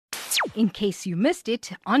in case you missed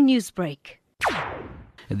it on Newsbreak.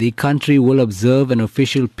 The country will observe an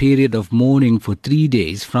official period of mourning for 3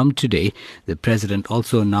 days from today. The president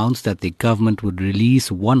also announced that the government would release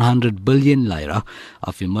 100 billion lira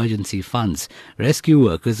of emergency funds. Rescue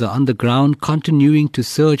workers are on the ground continuing to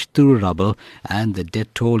search through rubble, and the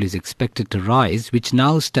death toll is expected to rise, which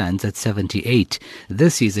now stands at 78.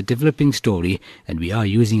 This is a developing story, and we are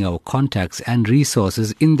using our contacts and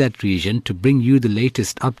resources in that region to bring you the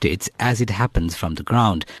latest updates as it happens from the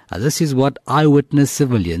ground. This is what eyewitness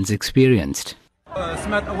civilians experienced.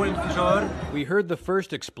 We heard the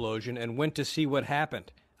first explosion and went to see what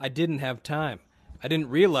happened. I didn't have time. I didn't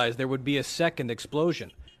realize there would be a second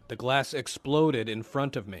explosion. The glass exploded in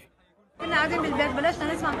front of me.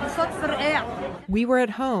 We were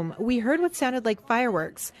at home. We heard what sounded like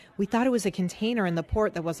fireworks. We thought it was a container in the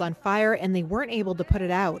port that was on fire and they weren't able to put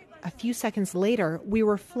it out. A few seconds later, we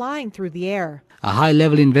were flying through the air. A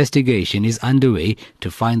high-level investigation is underway to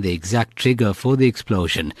find the exact trigger for the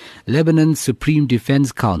explosion. Lebanon's Supreme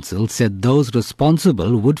Defense Council said those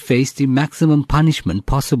responsible would face the maximum punishment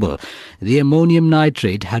possible. The ammonium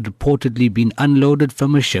nitrate had reportedly been unloaded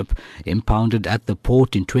from a ship impounded at the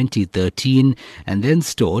port in 2013 and then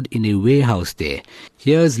stored in a warehouse there.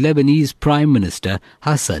 Here's Lebanese Prime Minister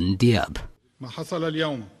Hassan Diab.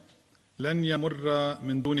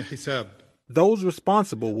 Those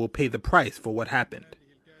responsible will pay the price for what happened.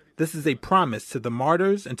 This is a promise to the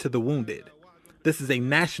martyrs and to the wounded. This is a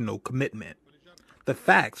national commitment. The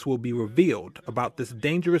facts will be revealed about this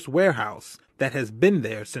dangerous warehouse that has been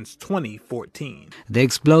there since 2014. The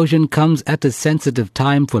explosion comes at a sensitive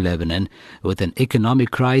time for Lebanon, with an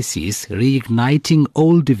economic crisis reigniting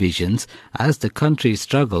old divisions as the country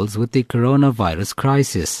struggles with the coronavirus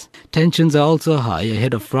crisis. Tensions are also high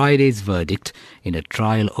ahead of Friday's verdict in a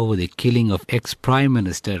trial over the killing of ex-Prime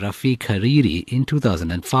Minister Rafiq Hariri in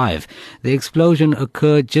 2005. The explosion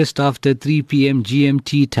occurred just after 3 p.m.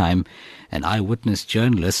 GMT time. An eyewitness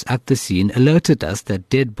journalist at the scene alerted us that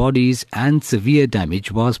dead bodies and severe damage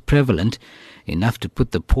was prevalent, enough to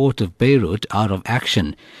put the port of Beirut out of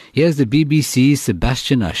action. Here's the BBC's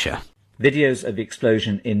Sebastian Usher. Videos of the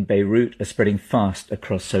explosion in Beirut are spreading fast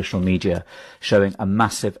across social media, showing a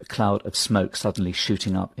massive cloud of smoke suddenly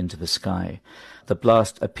shooting up into the sky. The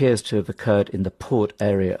blast appears to have occurred in the port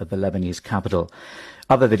area of the Lebanese capital.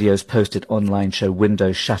 Other videos posted online show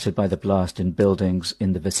windows shattered by the blast in buildings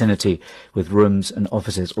in the vicinity, with rooms and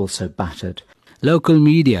offices also battered. Local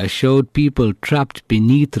media showed people trapped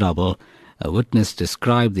beneath rubble. A witness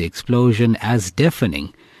described the explosion as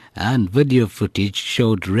deafening, and video footage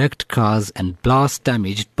showed wrecked cars and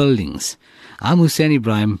blast-damaged buildings. I'm Hoosen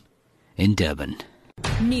Ebrahim in Durban.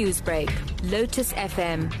 Newsbreak, Lotus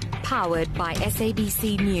FM, powered by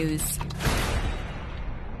SABC News.